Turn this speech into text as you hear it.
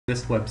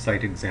This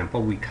website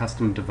example, we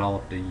custom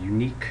developed a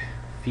unique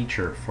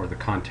feature for the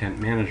content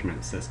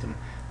management system.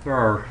 There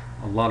are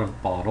a lot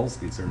of bottles.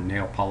 These are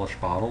nail polish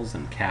bottles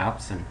and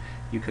caps, and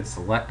you could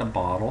select a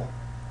bottle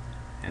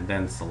and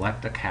then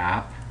select a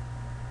cap,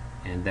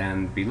 and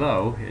then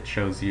below it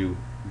shows you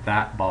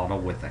that bottle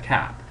with a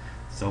cap.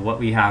 So what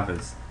we have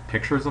is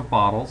pictures of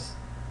bottles,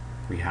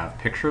 we have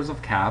pictures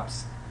of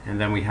caps,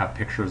 and then we have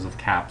pictures of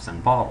caps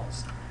and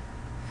bottles.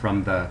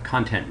 From the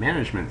content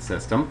management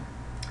system,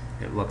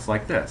 it looks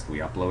like this. We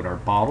upload our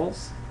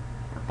bottles,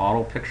 our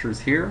bottle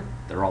pictures here,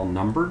 they're all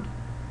numbered,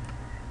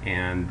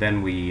 and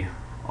then we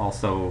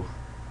also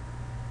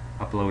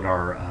upload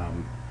our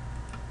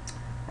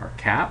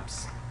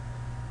caps.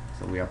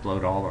 So we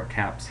upload all our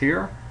caps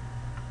here,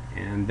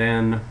 and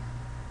then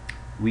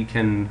we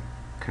can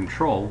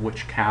control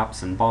which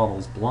caps and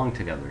bottles belong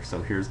together.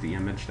 So here's the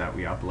image that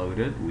we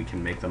uploaded. We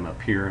can make them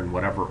appear in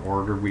whatever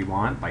order we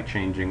want by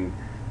changing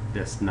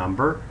this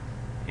number,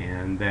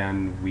 and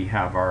then we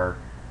have our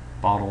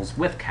bottles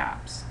with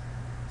caps.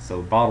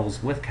 So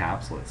bottles with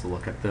caps, let's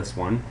look at this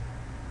one.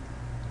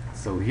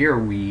 So here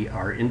we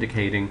are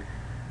indicating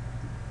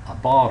a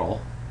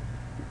bottle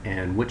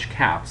and which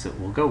caps it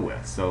will go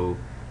with. So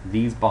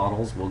these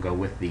bottles will go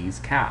with these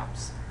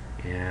caps,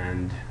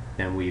 and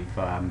then we've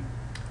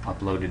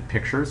uploaded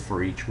pictures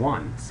for each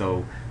one.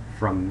 So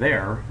from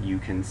there you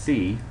can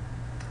see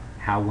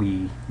how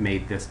we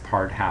made this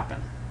part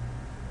happen,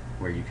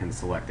 where you can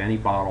select any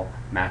bottle,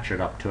 match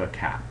it up to a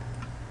cap.